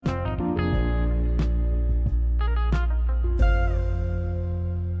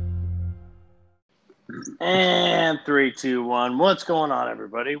And three, two, one. What's going on,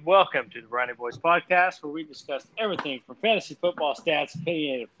 everybody? Welcome to the Brownie Boys podcast, where we discuss everything from fantasy football stats,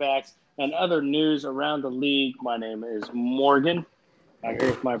 opinionated facts, and other news around the league. My name is Morgan. I'm here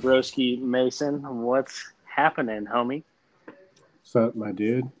with my broski Mason. What's happening, homie? What's up, my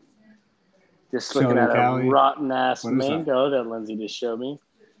dude? Just Chilling looking in at a Cali. rotten ass What is that? mango that Lindsay just showed me.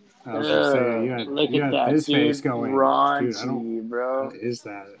 I was gonna say Look you at had that, this dude. face going. Dude, I don't. Raunchy, bro. What is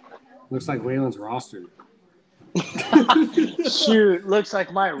that? Looks like Waylon's roster. Shoot, looks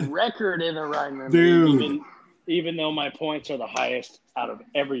like my record in the Rhineland Dude. League, even though my points are the highest out of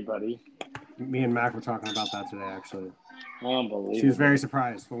everybody. Me and Mac were talking about that today, actually. Unbelievable. She was very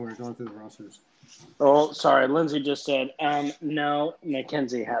surprised when we were going through the rosters. Oh, sorry. Lindsay just said, no,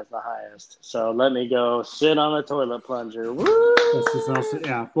 Mackenzie has the highest. So let me go sit on a toilet plunger. Woo! This is also,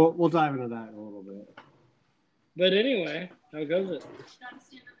 yeah, we'll dive into that in a little bit. But anyway, how goes it?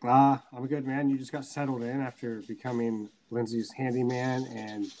 I'm good, man. You just got settled in after becoming Lindsay's handyman.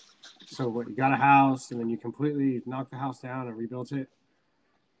 And so what, you got a house and then you completely knocked the house down and rebuilt it?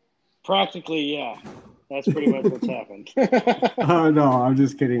 Practically, yeah. That's pretty much what's happened. Oh, no, I'm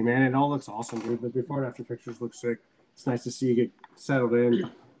just kidding, man. It all looks awesome, dude. The before and after pictures look sick. It's nice to see you get settled in.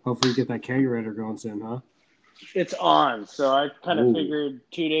 Hopefully you get that kegerator going soon, huh? It's on. So I kind of figured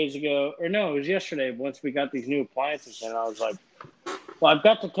 2 days ago, or no, it was yesterday, once we got these new appliances in, I was like, well, I've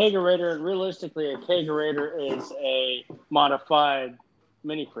got the kegerator, and realistically, a kegerator is a modified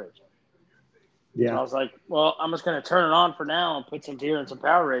mini fridge. Yeah. And I was like, well, I'm just going to turn it on for now and put some beer and some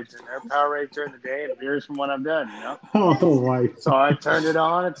Powerades in there. Powerades during the day and beers from when I'm done, you know? Oh, my. So I turned it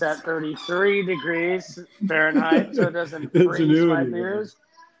on. It's at 33 degrees Fahrenheit, so it doesn't freeze my Ingenuity, beers.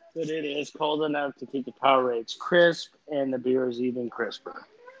 But it is cold enough to keep the Powerades crisp and the beer is even crisper.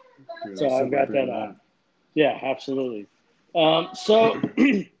 Dude, So I've got that on. Yeah, absolutely. So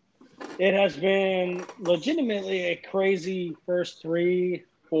it has been legitimately a crazy first 3-4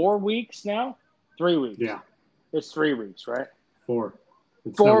 weeks now. 3 weeks. Yeah. It's 3 weeks, right? 4.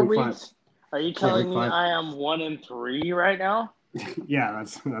 It's 4 week weeks? 5. Are you telling me 5. I am 1-3 right now? Yeah,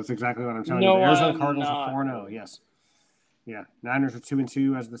 that's exactly what I'm telling No, you. The Arizona I'm Cardinals not. are 4-0, yes. Yeah. Niners are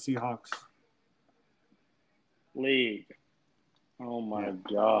 2-2 as the Seahawks. League. Oh, my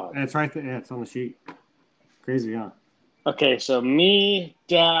God. And it's right there. Yeah, it's on the sheet. Crazy, huh? Okay, so me,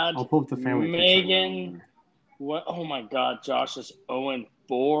 Dad, I'll pull up the family Megan. What? Oh, my God. Josh is 0-4.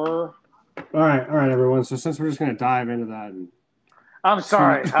 All right, everyone. So since we're just going to dive into that. I'm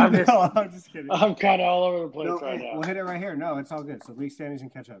sorry. I'm just kidding. I'm kind of all over the place right now. We'll hit it right here. No, it's all good. So league standings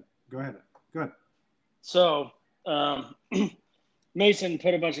and catch up. Go ahead. So Mason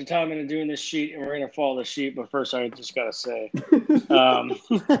put a bunch of time into doing this sheet, and we're going to follow the sheet. But first, I just got to say.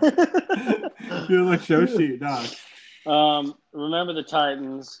 You're like show sheet, dog. Remember the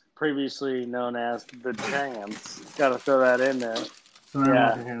Titans, previously known as the Champs. Got to throw that in there. Sorry,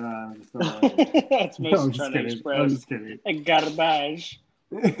 Yeah. That's Mason trying to express. I'm just kidding. A garbage.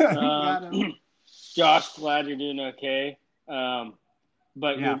 Josh, glad you're doing okay.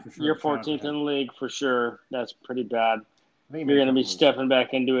 But yeah, you're 14th in the league for sure. That's pretty bad. You're going to be stepping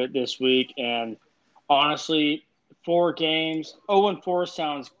back into it this week. And honestly, 4 games, 0-4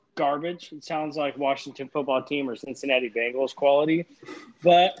 sounds garbage. It sounds like Washington football team or Cincinnati Bengals quality.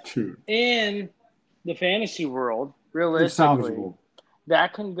 But in the fantasy world, realistically,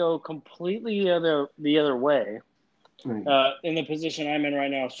 that can go completely the other way. In the position I'm in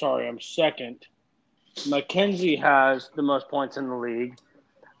right now, sorry, I'm second. Mackenzie has the most points in the league.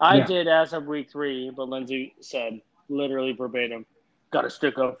 I did as of week 3, but Lindsay said literally verbatim, got to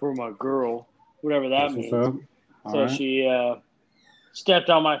stick up for my girl, whatever that means. So she stepped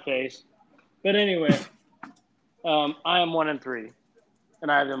on my face. But anyway, I am 1-3,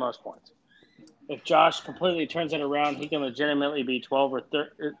 and I have the most points. If Josh completely turns it around, he can legitimately be 12-4,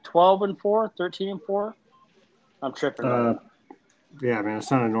 13-4. I'm tripping. Yeah, man,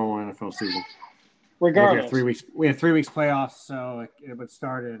 it's not a normal NFL season. Regardless, we have 3 weeks playoffs, so it would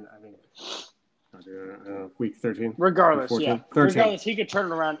start in week 13. Regardless, week 13. Regardless, he could turn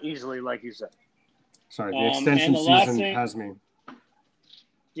it around easily, like you said. Sorry, the extension season has me.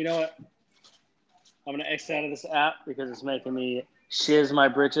 You know what? I'm gonna exit out of this app because it's making me shiz my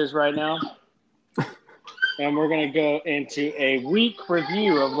britches right now. And we're going to go into a week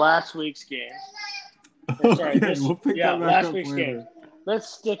review of last week's game. Last week's game. Let's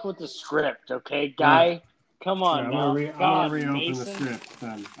stick with the script, okay? Guy, come on now. I'm going to reopen the script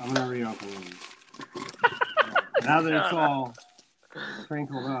then. I'm going to reopen it. Now that it's all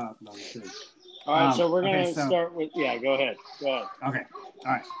crinkled up. No, all right, so we're going to start with – go ahead. Okay, all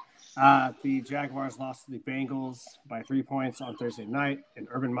right. The Jaguars lost to the Bengals by 3 points on Thursday night, and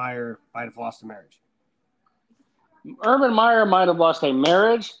Urban Meyer might have lost a marriage. Urban Meyer might have lost a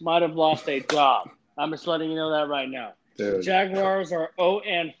marriage, might have lost a job. I'm just letting you know that right now. Dude. The Jaguars are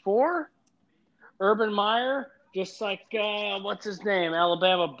 0-4. Urban Meyer, just like what's his name,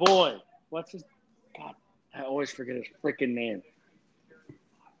 Alabama boy. What's his? God, I always forget his freaking name.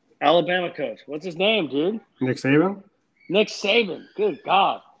 Alabama coach. What's his name, dude? Nick Saban? Nick Saban. Good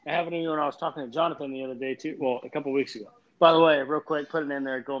God. I haven't even when I was talking to Jonathan the other day, too. Well, a couple weeks ago. By the way, real quick, put it in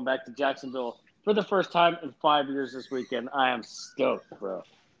there, going back to Jacksonville. For the first time in 5 years this weekend, I am stoked, bro.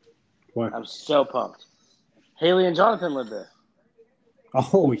 What? I'm so pumped. Haley and Jonathan live there.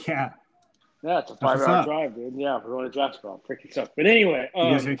 Oh, yeah. Yeah, it's a That's what's 5-hour up. drive, dude. Yeah, we're going to Jacksonville. I'm freaking stoked. But anyway. You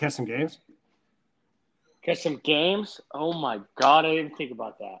guys going to catch some games? Catch some games? Oh, my God. I didn't think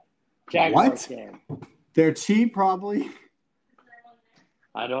about that. Jaguars What? game. They're cheap, probably.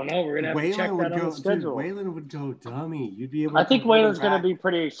 I don't know. We're going to have to check that on the schedule. Dude, Waylon would go dummy. You'd be able. I think Waylon's going to be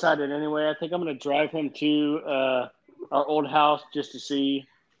pretty excited anyway. I think I'm going to drive him to our old house just to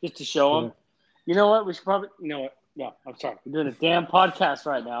show him. Yeah. You know what? We should probably. You know what? No, I'm sorry. We're doing a damn podcast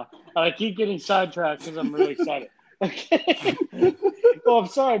right now. And I keep getting sidetracked because I'm really excited. Okay. Well, I'm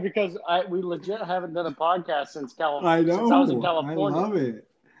sorry because we legit haven't done a podcast since California. I know. Since I was in California. I love it.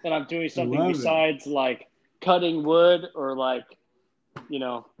 And I'm doing something besides like cutting wood or like,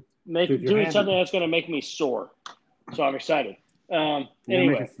 doing something that's going to make me sore. So I'm excited. Anyway,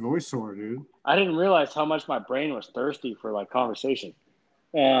 make your voice sore, dude. I didn't realize how much my brain was thirsty for like conversation.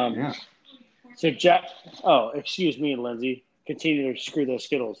 Yeah. So excuse me, Lindsay. Continue to screw those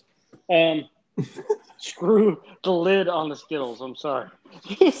Skittles. Screw the lid on the Skittles. I'm sorry.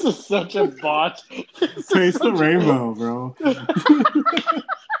 This is such a botch. Taste the rainbow, bro.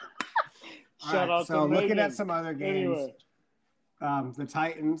 Shout out to looking Megan. at some other games. Anyway. The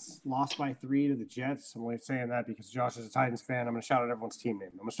Titans lost by 3 to the Jets. I'm only saying that because Josh is a Titans fan. I'm going to shout out everyone's team name.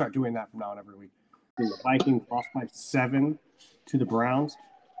 I'm going to start doing that from now on every week. The Vikings lost by 7 to the Browns.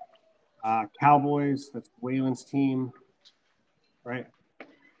 Cowboys, that's Waylon's team, right?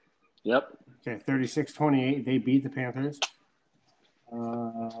 Yep. Okay, 36-28. They beat the Panthers.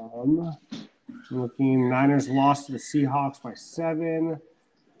 Looking, Niners lost to the Seahawks by 7.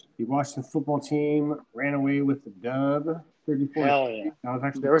 The Washington football team ran away with the dub. 34. Hell yeah.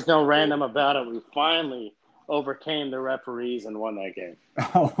 There was no random about it. We finally overcame the referees and won that game.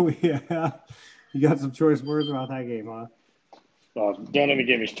 Oh, yeah. You got some choice words about that game, huh? Well, don't even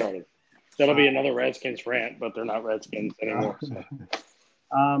get me started. That'll be another Redskins rant, but they're not Redskins anymore. So.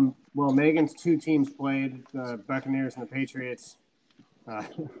 Well, Megan's 2 teams played, the Buccaneers and the Patriots.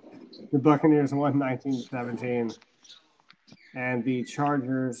 The Buccaneers won 19-17, and the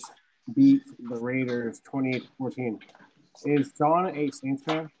Chargers beat the Raiders 28-14. Is John a Saints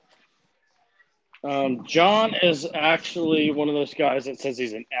fan? John is actually one of those guys that says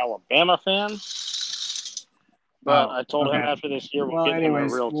he's an Alabama fan. But I told him after this year we'll get him a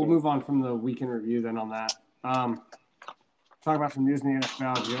real team. We'll move on from the weekend review then on that. Talk about some news in the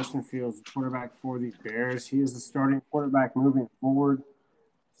NFL. Justin Fields, quarterback for the Bears. He is the starting quarterback moving forward.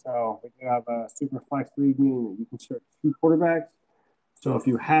 So we do have a super flex league, meaning that you can start 2 quarterbacks. So if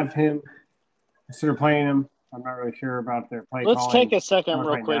you have him, consider playing him. I'm not really sure about their play calling. Let's take a second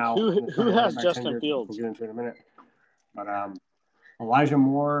real quick. Now. Who has Justin Fields? We'll get into it in a minute. But Elijah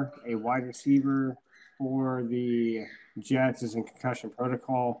Moore, a wide receiver for the Jets, is in concussion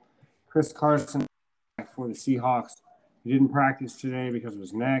protocol. Chris Carson for the Seahawks. He didn't practice today because of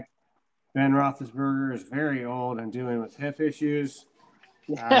his neck. Ben Roethlisberger is very old and dealing with hip issues.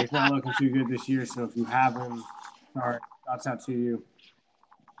 He's not looking too good this year, so if you have him, sorry, thoughts out to you.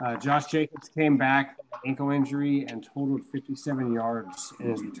 Josh Jacobs came back from an ankle injury and totaled 57 yards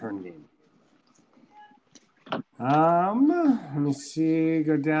in his return game. Let me see.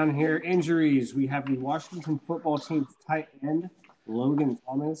 Go down here. Injuries. We have the Washington football team's tight end, Logan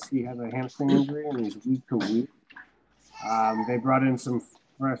Thomas. He has a hamstring injury and he's week to week. They brought in some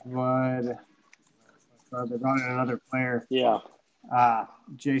fresh blood. They brought in another player. Yeah.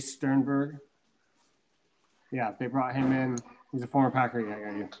 Jay Sternberg. Yeah, they brought him in. He's a former Packer. Yeah, I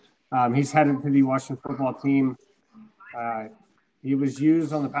got you. He's headed to the Washington football team. He was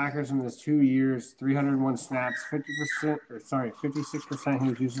used on the Packers in his 2 years, 301 snaps, 56% he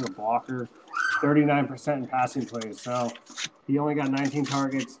was used as a blocker, 39% in passing plays. So he only got 19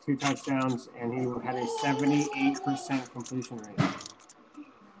 targets, 2 touchdowns, and he had a 78% completion rate.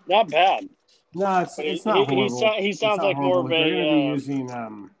 Not bad. No, it's not horrible. He sounds like more of a. They're going to be using.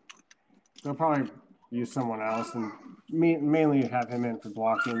 They'll probably use someone else and mainly have him in for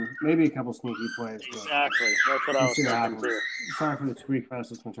blocking. Maybe a couple sneaky plays. Exactly. That's what I was thinking too. Sorry for the tweak,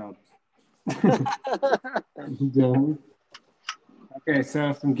 fast as my child. Okay,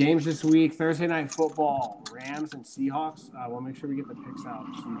 so some games this week. Thursday night football, Rams and Seahawks. We'll make sure we get the picks out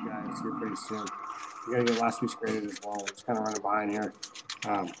to you guys here pretty soon. We got to get last week's graded as well. We're just kind of running behind here.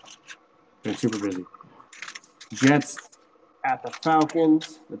 Been super busy. Jets at the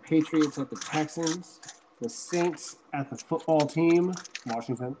Falcons. The Patriots at the Texans. The Saints at the football team,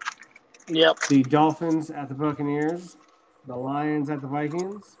 Washington. Yep. The Dolphins at the Buccaneers. The Lions at the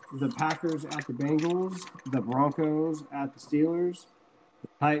Vikings. The Packers at the Bengals. The Broncos at the Steelers. The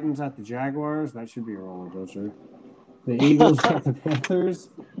Titans at the Jaguars. That should be a roller coaster. The Eagles at the Panthers.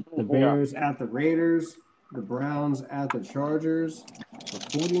 The Bears at the Raiders. The Browns at the Chargers. The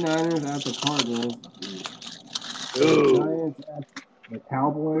 49ers at the Cardinals. The Giants at the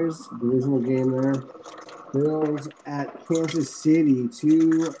Cowboys. Divisional game there. Bills at Kansas City.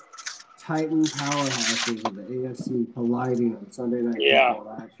 Two Titan powerhouses of the AFC colliding on Sunday Night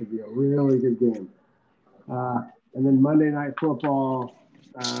Football. That should be a really good game. And then Monday Night Football,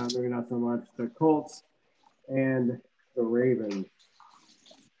 maybe not so much. The Colts and the Ravens.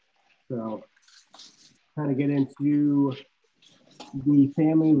 So, kind of get into the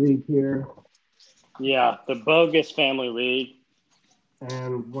family league here. Yeah, the bogus family league.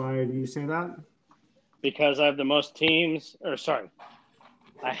 And why do you say that? Because I have the most teams,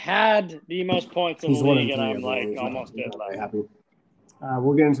 I had the most points in the league, and I'm like almost dead last. Happy.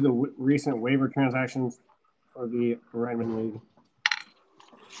 We'll get into the recent waiver transactions for the Redmond League.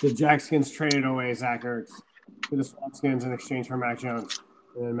 The Jackskins traded away Zach Ertz to the Swampskins in exchange for Mac Jones.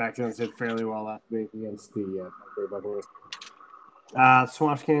 And then Mac Jones did fairly well last week against the Tampa Bay Buccaneers.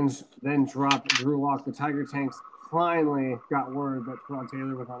 Swampskins then dropped Drew Lock. The Tiger Tanks finally got word that Terrell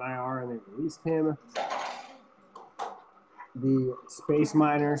Taylor was on IR, and they released him. The Space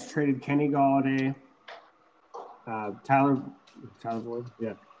Miners traded Kenny Galladay, Tyler Boyd,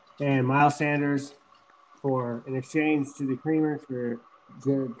 and Miles Sanders in exchange to the Creamers for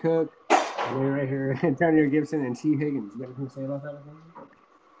Jared Cook. And they're right here, Antonio Gibson and T. Higgins. You got anything to say about that?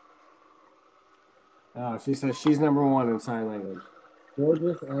 Oh, she says she's number one in sign language.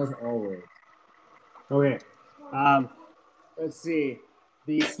 Gorgeous as always. Okay. Let's see.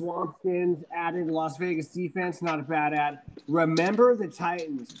 The Swampskins added Las Vegas defense. Not a bad ad. Remember the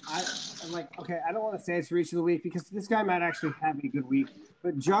Titans. I'm like, okay, I don't want to say it's reach of the week because this guy might actually have a good week.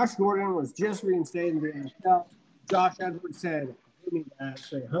 But Josh Gordon was just reinstated in the NFL. Josh Edwards said, give me that.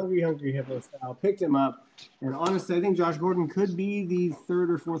 Say, hungry hippo style. Picked him up. And honestly, I think Josh Gordon could be the third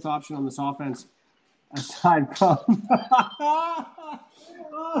or fourth option on this offense. Aside from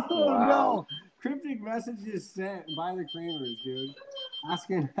no. Cryptic messages sent by the Creamers, dude.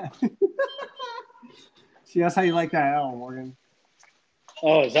 Asking she asked how you like that L, Morgan.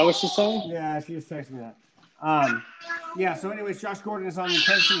 Oh, is that what she's saying? Yeah, she just texted me that. So anyways, Josh Gordon is on the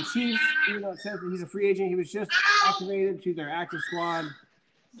Kansas City Chiefs. Even though it says that he's a free agent, he was just activated to their active squad.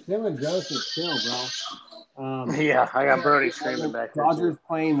 Dylan Joseph, chill, bro. I got Birdie screaming back there. Dodgers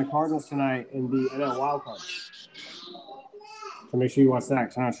playing the Cardinals tonight in the NL Wild Card. So make sure you watch that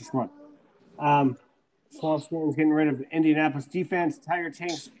because I know she's smart. Swampskins getting rid of the Indianapolis defense. Tiger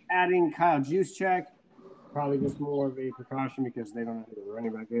Tanks adding Kyle Juszczyk. Probably just more of a precaution because they don't know who the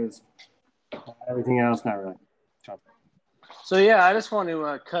running back is. Everything else, not really. So, I just want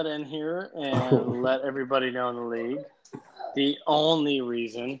to cut in here and let everybody know in the league the only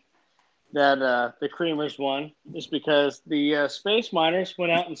reason that the Creamers won is because the Space Miners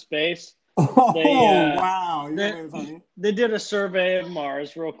went out in space. Wow. They did a survey of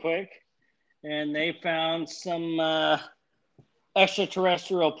Mars real quick, and they found some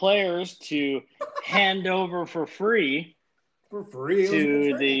extraterrestrial players to hand over for free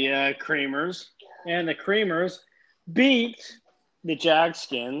to the Creamers. And the Creamers beat the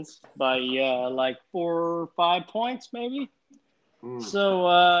Jagskins by 4 or 5 points, maybe. So,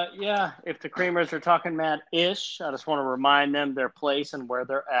 if the Creamers are talking mad-ish, I just want to remind them their place and where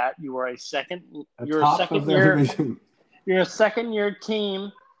they're at. You're a second-year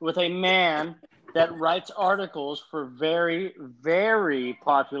team with a man that writes articles for very, very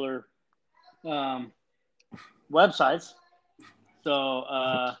popular websites.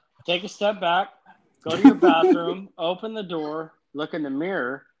 So, take a step back, go to your bathroom, open the door, look in the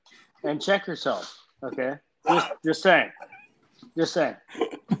mirror, and check yourself. Okay? Just saying. Okay.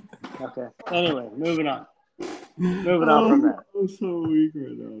 Anyway, moving on. From that. I'm so weak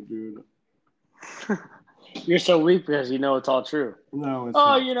right now, dude. You're so weak because you know it's all true. No, it's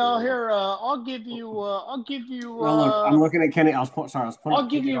not true. Here, I'll give you. No, look, I'm looking at Kenny. I'll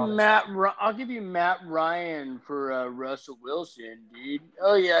give you Matt Ryan for Russell Wilson, dude.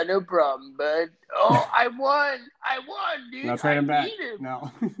 Oh yeah, no problem, bud. Oh, I won, dude. No, trade him back.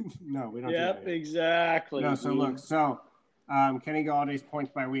 No, we don't. Yep, exactly. No, so look, Kenny Galladay's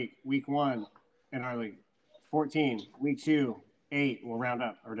points by week. Week 1 in our league, 14. Week 2, 8. We'll round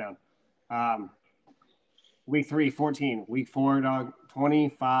up or down. Week 3, 14. Week 4,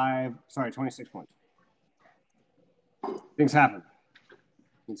 26 points. Things happen.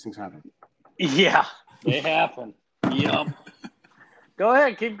 These things happen. Yeah, they happen. Yup. Go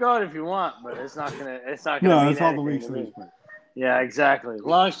ahead, keep going if you want, but it's not gonna. No, mean that's all the anything weeks to for me. this point. Yeah, exactly.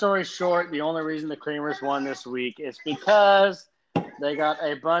 Long story short, the only reason the Creamers won this week is because they got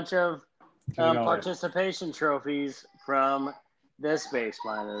a bunch of participation trophies from the Space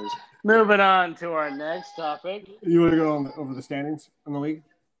Miners. Moving on to our next topic. You want to go over the standings in the league?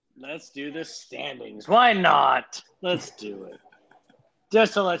 Let's do the standings. Why not? Let's do it.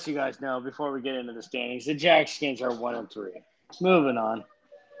 Just to let you guys know before we get into the standings, the Jackskins are 1-3. Moving on.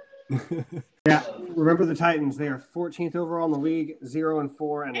 Yeah, remember the Titans. They are 14th overall in the league,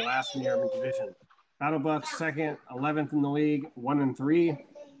 0-4, and last in the Urban Division. Battle Bucks second, 11th in the league, 1-3.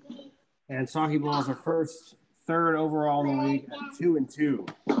 And Saki Balls are third overall in the league at 2-2.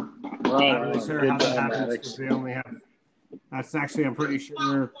 Not really sure how that happens because they only have. That's actually, I'm pretty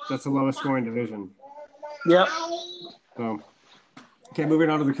sure that's the lowest scoring division. Yep. So, okay, moving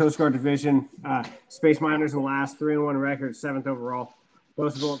on to the Coast Guard division. Space Miners in last, 3-1 record, 7th overall.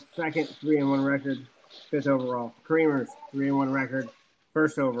 Boastable second, 3-1 record, 5th overall. Creamers, 3-1 record,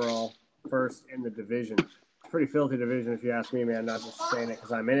 1st overall, 1st in the division. Pretty filthy division if you ask me, man. Not just saying it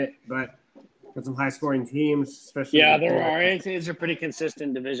because I'm in it, but got some high scoring teams, especially. Yeah, there are. It's a pretty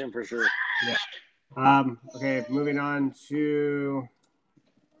consistent division for sure. Yeah. Okay, moving on to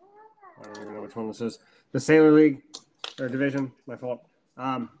I don't even know which one this is. The Sailor League or division. My fault.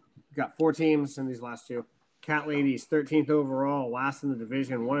 Got 4 teams in these last 2. Cat Ladies, 13th overall, last in the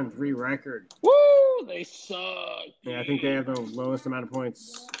division, 1-3 record. Woo! They suck. Yeah, I think they have the lowest amount of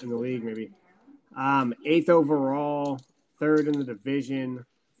points in the league, maybe. 8th overall, 3rd in the division,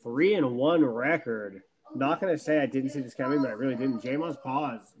 3-1 record. Not gonna say I didn't see this coming, but I really didn't. J-Mo's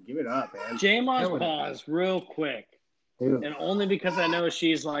Paws, give it up, man. J-Mo's Paws, real quick. Dude. And only because I know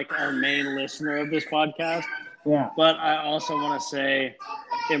she's like our main listener of this podcast. Yeah. But I also want to say,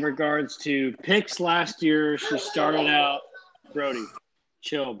 in regards to picks last year, she started out, Brody,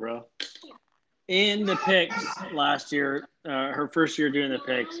 chill, bro. In the picks last year, her first year doing the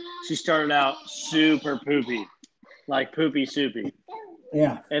picks, she started out super poopy, like poopy soupy.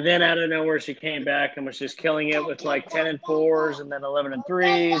 Yeah. And then out of nowhere, she came back and was just killing it with like 10-4s and then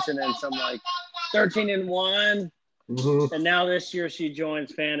 11-3s and then some like 13-1. Mm-hmm. And now this year she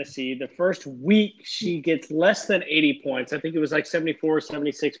joins fantasy. The first week she gets less than 80 points. I think it was like 74,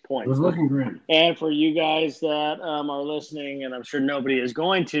 76 points. It was looking grim. And for you guys that are listening, and I'm sure nobody is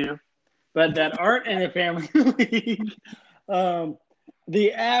going to, but that aren't in the family league,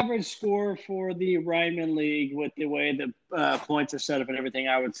 the average score for the Ryman League with the way the points are set up and everything,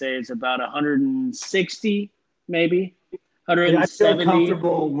 I would say is about 160, maybe 170. Yeah, I feel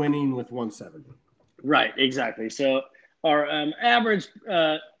comfortable winning with 170. Right, exactly. So our average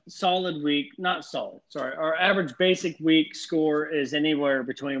solid week, not solid, sorry, our average basic week score is anywhere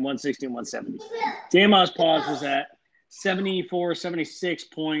between 160 and 170. J-Mo's Paws was at 74, 76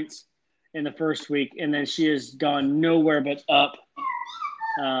 points in the first week, and then she has gone nowhere but up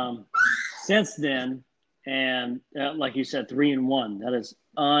since then. And like you said, 3-1. That is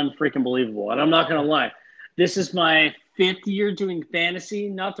unfreaking believable. And I'm not going to lie. This is my 5th year doing fantasy,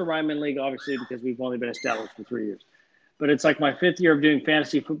 not the Ryman League, obviously, because we've only been established for 3 years. But it's like my 5th year of doing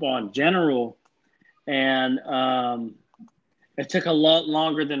fantasy football in general. And it took a lot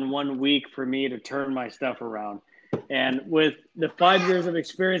longer than 1 week for me to turn my stuff around. And with the 5 years of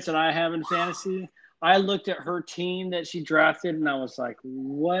experience that I have in fantasy, I looked at her team that she drafted, and I was like,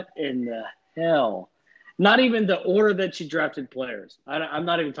 what in the hell? Not even the order that she drafted players. I'm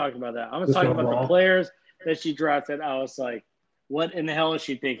not even talking about that. I'm just talking about the players that she drafted. I was like, what in the hell is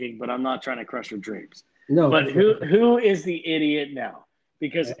she thinking? But I'm not trying to crush her dreams. No. But who is the idiot now?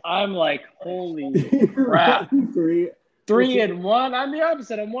 Because I'm like, holy crap. 3-1. I'm the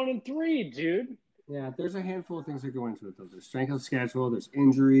opposite. I'm 1-3, dude. Yeah, there's a handful of things that go into it, though. There's strength of schedule, there's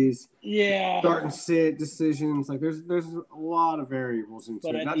injuries, start and sit decisions. Like there's a lot of variables into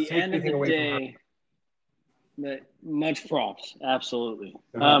it. But at the end of the day, much props, absolutely.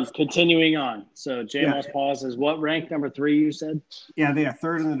 Continuing on. So J-Mo's Paws is what rank? Number 3, you said? Yeah, they are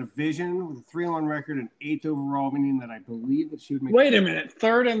 3rd in the division with a 3-1 record and 8th overall, meaning that I believe that she would make. Wait a minute,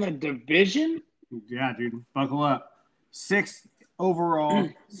 3rd in the division? Yeah, dude, buckle up. 6th overall,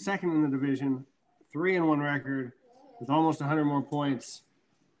 2nd in the division. 3-1 record with almost 100 more points.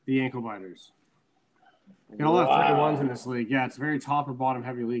 The Ankle Biters. Got a lot of 3-1s in this league. Yeah, it's a very top or bottom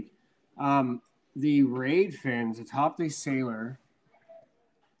heavy league. the Raid Fins atop the Sailor,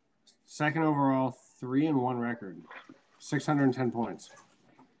 second overall, 3-1 record, 610 points.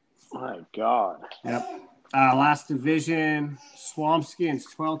 My God. Yep. Last division, Swamp Skins,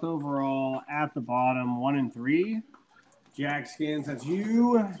 12th overall, at the bottom, 1-3. Jack Skins, that's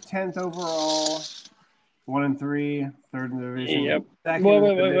you, 10th overall, 1-3, third in the division. Yep. Second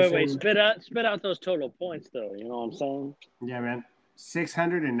Wait. Spit out those total points, though. You know what I'm saying? Yeah, man.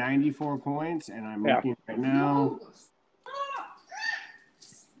 694 points, and I'm Yeah. looking right now.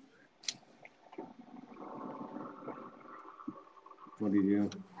 What do you do?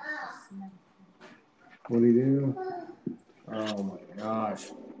 What do you do? Oh my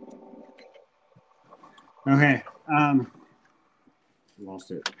gosh. Okay.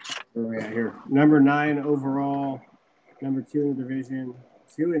 Lost it. Where are we at here? Number 9 overall. Number 2 in the division.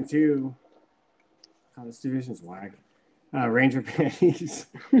 2-2. Oh, this division's whack. Ranger Panties.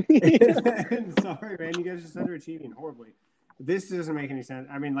 Sorry, man. You guys are just underachieving horribly. This doesn't make any sense.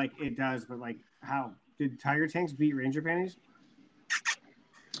 I mean, like, it does, but, like, how? Did Tiger Tanks beat Ranger Panties?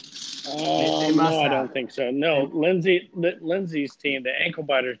 They must I don't think so. No, Lindsay's team, the Ankle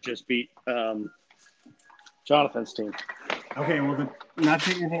Biters, just beat Jonathan's team. Okay, well, not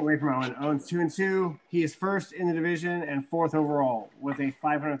taking anything away from Owen. Owen's 2-2. He is first in the division and 4th overall with a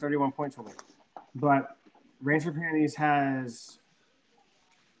 531 point total. But Ranger Panties has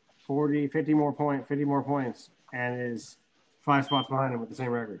 50 more points, and is 5 spots behind him with the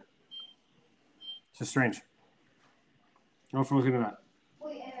same record. It's just strange. No one's looking at that.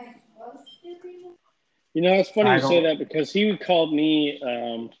 You know, it's funny you say that because he called me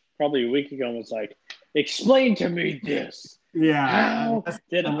probably a week ago and was like, "Explain to me this. Yeah. How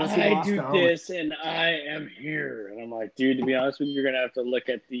did I do this and I am here?" And I'm like, dude, to be honest with you, you're going to have to look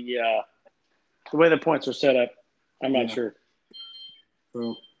at the way the points are set up. I'm not sure.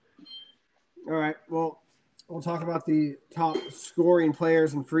 So, all right. Well, we'll talk about the top scoring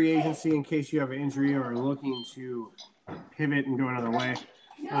players in free agency in case you have an injury or are looking to pivot and go another way.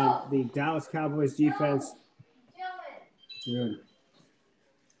 The Dallas Cowboys defense. Good.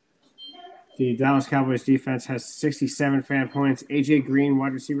 The Dallas Cowboys defense has 67 fan points. AJ Green,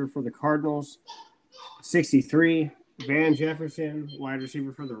 wide receiver for the Cardinals, 63. Van Jefferson, wide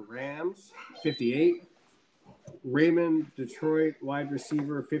receiver for the Rams, 58. Raymond, Detroit, wide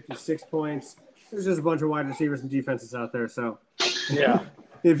receiver, 56 points. There's just a bunch of wide receivers and defenses out there. So, yeah,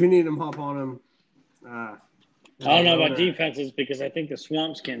 if you need them, hop on them. I don't know about defenses because I think the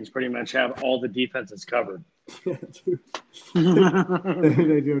Swamp Skins pretty much have all the defenses covered. They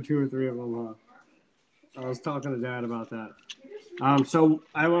do 2 or 3 of them. I was talking to Dad about that. So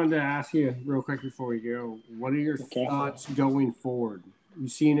I wanted to ask you real quick before we go, what are your thoughts going forward? You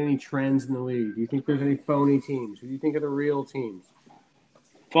seen any trends in the league? Do you think there's any phony teams? Who do you think are the real teams?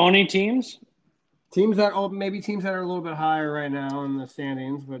 Phony teams? Teams that are a little bit higher right now in the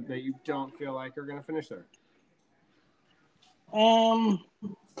standings, but that you don't feel like are going to finish there.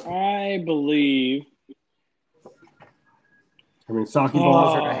 I believe. I mean, Saki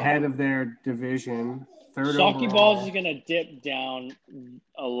Balls are ahead of their division. Saki Balls is going to dip down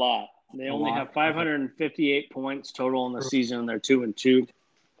a lot. They only have 558 points total in the season, and they're 2-2.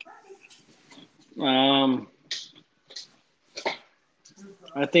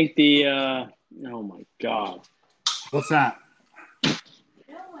 I think the oh my God, what's that?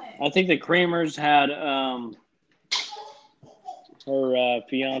 I think the Creamers had her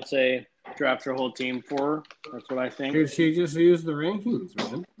fiance draft her whole team for her. That's what I think. Dude, she just used the rankings,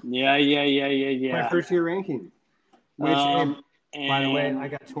 man. Yeah. My first year ranking. Which, by the way, I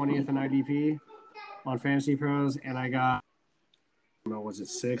got 20th in IDP on Fantasy Pros, and I got, was it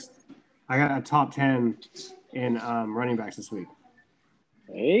 6th? I got a top 10 in running backs this week.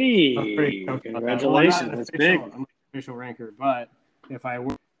 Hey, congratulations. That's big. I'm not an official ranker, but if I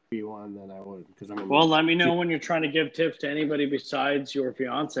were to be one, then I would. Well, let me know when you're trying to give tips to anybody besides your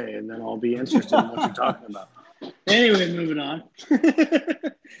fiance, and then I'll be interested in what you're talking about. Anyway, moving on.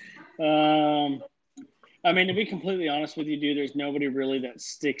 I mean, to be completely honest with you, dude, there's nobody really that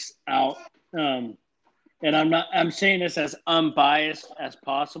sticks out. And I'm saying this as unbiased as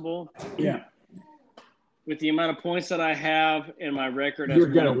possible. Yeah. With the amount of points that I have in my record as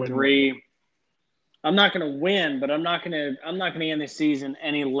 1-3, I'm not going to win, but I'm not going to end the season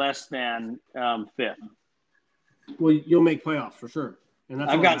any less than 5th. Well, you'll make playoffs for sure. And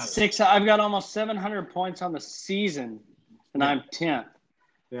that's I've got almost 700 points on the season, and I'm 10th.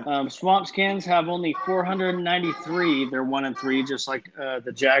 Yeah. Swamp Skins have only 493. They're 1-3, just like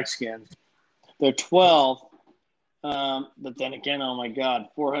the Jag Skins. They're 12th. But then again, oh my God,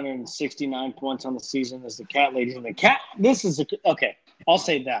 469 points on the season is the Cat Ladies. And the Cat, okay, I'll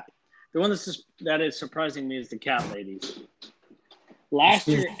say that. The one that is surprising me is the Cat Ladies. Last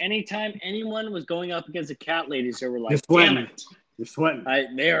year, anytime anyone was going up against the Cat Ladies, they were like, damn it. You're sweating.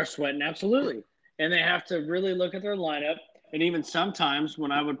 They are sweating, absolutely. And they have to really look at their lineup. And even sometimes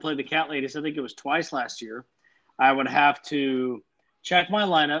when I would play the Cat Ladies, I think it was twice last year, I would have to check my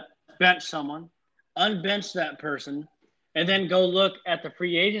lineup, bench someone, unbench that person, and then go look at the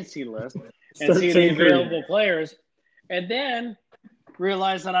free agency list and see the available players. And then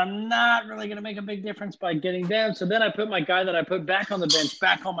realize that I'm not really going to make a big difference by getting them. So then I put my guy that I put back on the bench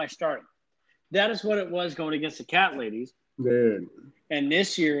back on my starting. That is what it was going against the Cat Ladies. Dude. And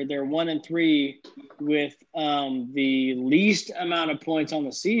this year they're 1-3 with the least amount of points on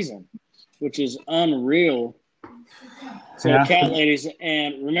the season, which is unreal. So Cat Ladies,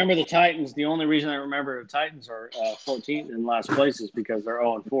 and remember the Titans. The only reason I remember the Titans are 14th in last place is because they're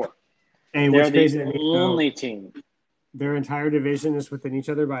 0-4. Hey, they're the only team. Their entire division is within each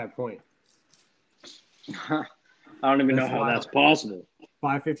other by a point. I don't even know how that's possible.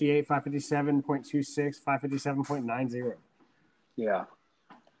 558, 557.26, 557.90. Yeah.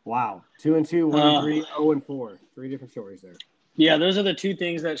 Wow. 2-2, 1-3, 0-4. Three different stories there. Yeah, those are the two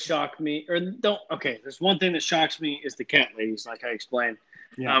things that shock me. There's one thing that shocks me is the Cat Ladies, like I explained.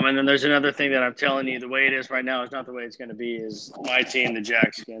 Yeah. And then there's another thing that I'm telling you, the way it is right now is not the way it's going to be. Is my team, the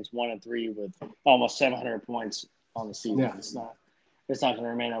Jackskins, 1-3 with almost 700 points on the season. Yeah. It's not going to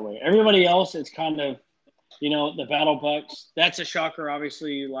remain that way. Everybody else, it's kind of, the Battle Bucks. That's a shocker,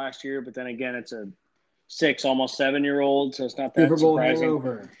 obviously, last year. But then again, it's a 6, almost 7-year-old, so it's not that surprising.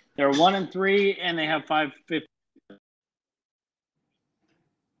 Hangover. They're 1-3, and they have 550.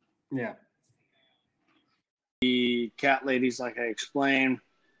 Yeah. The Cat Ladies, like I explained.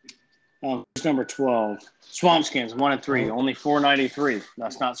 Number 12. Swampskins, 1-3, only 493.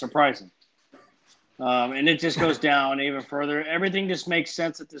 That's not surprising. And it just goes down even further. Everything just makes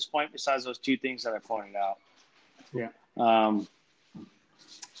sense at this point besides those two things that I pointed out. Yeah.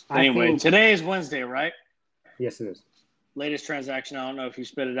 Anyway, today is Wednesday, right? Yes, it is. Latest transaction. I don't know if you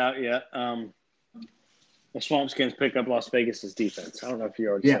spit it out yet. The Swampskins pick up Las Vegas's defense. I don't know if you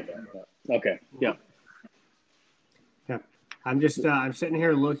already said that. But, okay. Yeah. Yeah. I'm just I'm sitting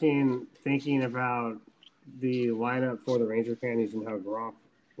here thinking about the lineup for the Ranger Fannies and how Gronk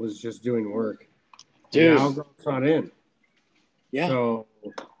was just doing work. Dude. Now Gronk's not in. Yeah. So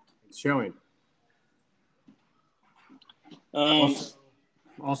it's showing.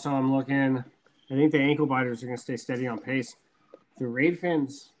 Also, I'm looking. I think the ankle biters are going to stay steady on pace. The Raid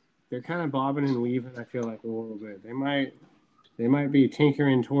fans, they're kind of bobbing and weaving. I feel like a little bit. They might be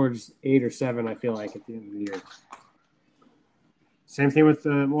tinkering towards 8 or 7. I feel like at the end of the year. Same thing with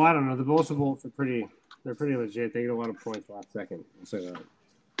the. Well, I don't know. The Bosa Bolts are pretty. They're pretty legit. They get a lot of points last second. So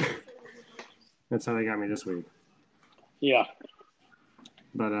that's how they got me this week. Yeah.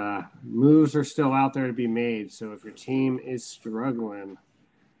 But moves are still out there to be made. So if your team is struggling,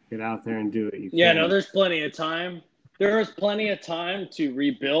 get out there and do it. There's plenty of time. There is plenty of time to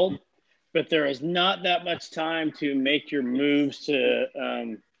rebuild, but there is not that much time to make your moves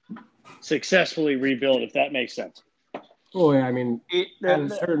to successfully rebuild, if that makes sense. Oh, yeah. I mean, at a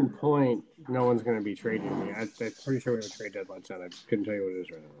certain point, no one's going to be trading me. I'm pretty sure we have a trade deadline set. I couldn't tell you what it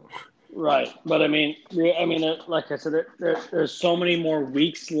is right now. Right. But, I mean, like I said, there's so many more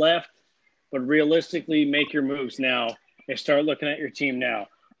weeks left, but realistically, make your moves now and start looking at your team now.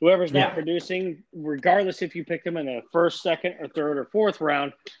 Whoever's not producing, regardless if you pick them in the first, second, or third, or fourth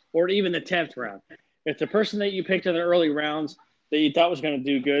round, or even the 10th round, if the person that you picked in the early rounds that you thought was going to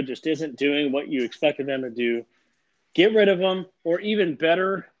do good just isn't doing what you expected them to do, get rid of them, or even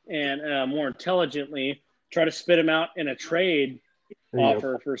better and more intelligently, try to spit them out in a trade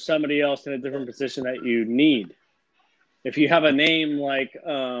offer for somebody else in a different position that you need. If you have a name like,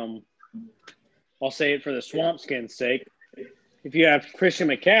 I'll say it for the Swampskins' sake, if you have Christian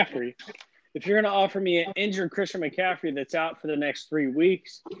McCaffrey, if you're going to offer me an injured Christian McCaffrey that's out for the next 3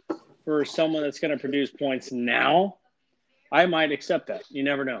 weeks for someone that's going to produce points now, I might accept that. You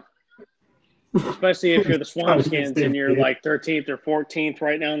never know. Especially if you're the Swampskins and you're like 13th or 14th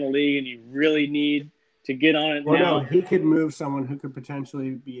right now in the league and you really need to get on it now. No, he could move someone who could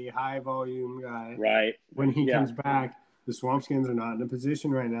potentially be a high-volume guy. Right. When he comes back, the Swampskins are not in a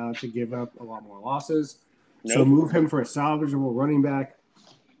position right now to give up a lot more losses. Nope. So move him for a salvageable running back,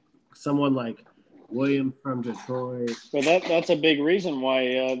 someone like Williams from Detroit. Well, that's a big reason why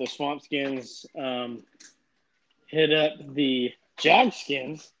the Swampskins hit up the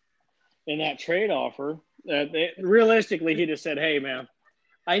Jogskins in that trade offer. Realistically, he just said, hey, man,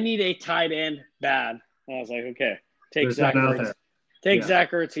 I need a tight end bad. And I was like, okay, take Zach Ertz. Take Zach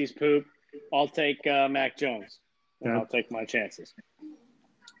Ertz, he's poop. I'll take Mac Jones, and I'll take my chances.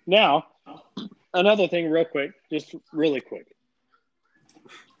 Now, another thing real quick, just really quick.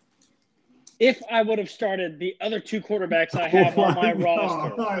 If I would have started the other two quarterbacks I have on my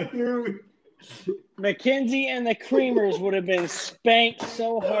roster, Mackenzie and the Creamers would have been spanked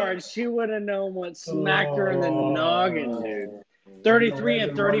so hard, she would have known what smacked her in the noggin, dude. 33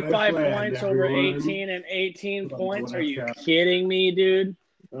 and 35 points over 18 and 18 points. Are you kidding me, dude?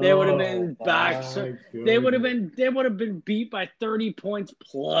 They would have been back. So they would have been beat by 30 points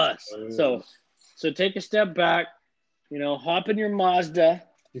plus. So take a step back. Hop in your Mazda.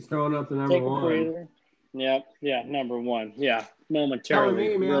 He's throwing up the number one. Yep. Yeah. Number one. Yeah. Momentarily.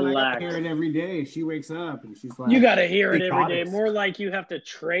 Me, man, relax. I hear it every day. She wakes up and she's like, you got to hear it every day. More like you have to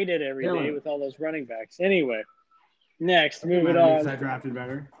trade it every day with all those running backs. Anyway, next, move it on. I drafted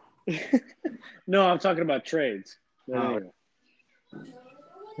better. No, I'm talking about trades. Anyway.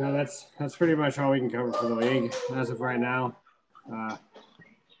 No, that's pretty much all we can cover for the league as of right now. I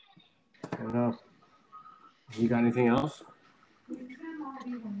don't know. You got anything else?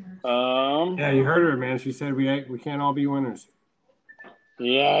 Yeah, you heard her, man. She said we can't all be winners.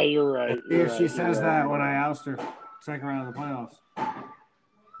 Yeah, you're right. She says that when I oust her second round of the playoffs.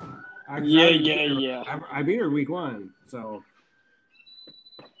 I beat her week 1, so.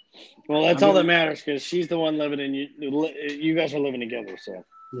 Well, that's all that matters because she's the one living in you. You guys are living together, so.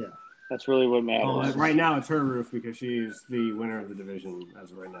 Yeah. That's really what matters. Well, right now it's her roof because she's the winner of the division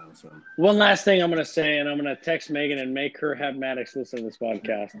as of right now. So one last thing I'm going to say, and I'm going to text Megan and make her have Maddox listen to this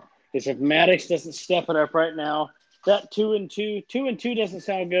podcast, is if Maddox doesn't step it up right now, that 2-2 doesn't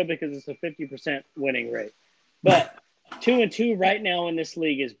sound good because it's a 50% winning rate. But 2-2 right now in this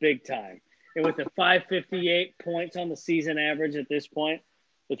league is big time. And with the 558 points on the season average at this point,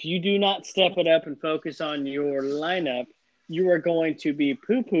 if you do not step it up and focus on your lineup, you are going to be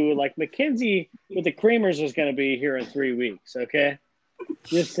poo-poo like Mackenzie with the Creamers is going to be here in 3 weeks, okay?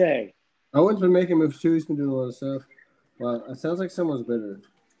 Just say. Owen's been making moves too. He's been doing a lot of stuff. Wow, it sounds like someone's bitter.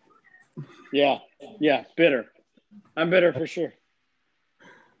 Yeah, bitter. I'm bitter for sure.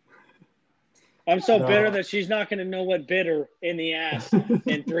 I'm so bitter that she's not going to know what bitter in the ass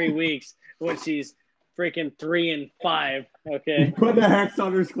in 3 weeks when she's freaking 3-5, okay? You put the hex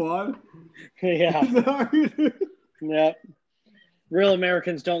on her squad? Yeah. Yep. Real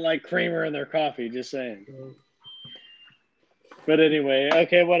Americans don't like creamer in their coffee, just saying. But anyway,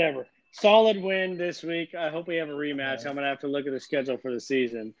 okay, whatever. Solid win this week. I hope we have a rematch. I'm going to have to look at the schedule for the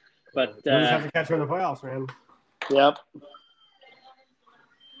season. But we'll just have to catch her in the playoffs, man. Yep.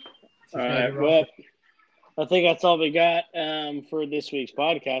 All right. Well, I think that's all we got for this week's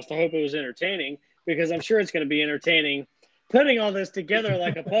podcast. I hope it was entertaining because I'm sure it's going to be entertaining putting all this together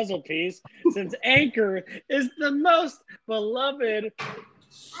like a puzzle piece since Anchor is the most beloved,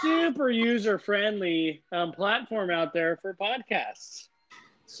 super user-friendly platform out there for podcasts.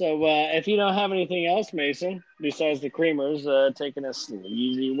 So if you don't have anything else, Mason, besides the Creamers taking a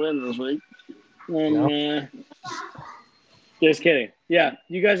sleazy win this week, just kidding. Yeah,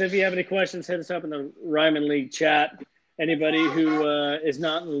 you guys, if you have any questions, hit us up in the Ryman League chat. Anybody who is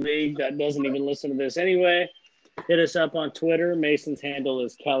not in the league that doesn't even listen to this anyway, hit us up on Twitter. Mason's handle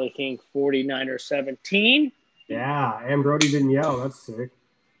is CaliKing49er17. Yeah, and Brody didn't yell. That's sick.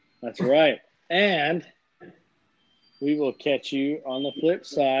 That's right. And we will catch you on the flip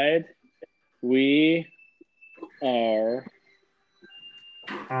side. We are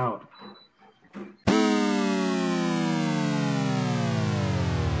out.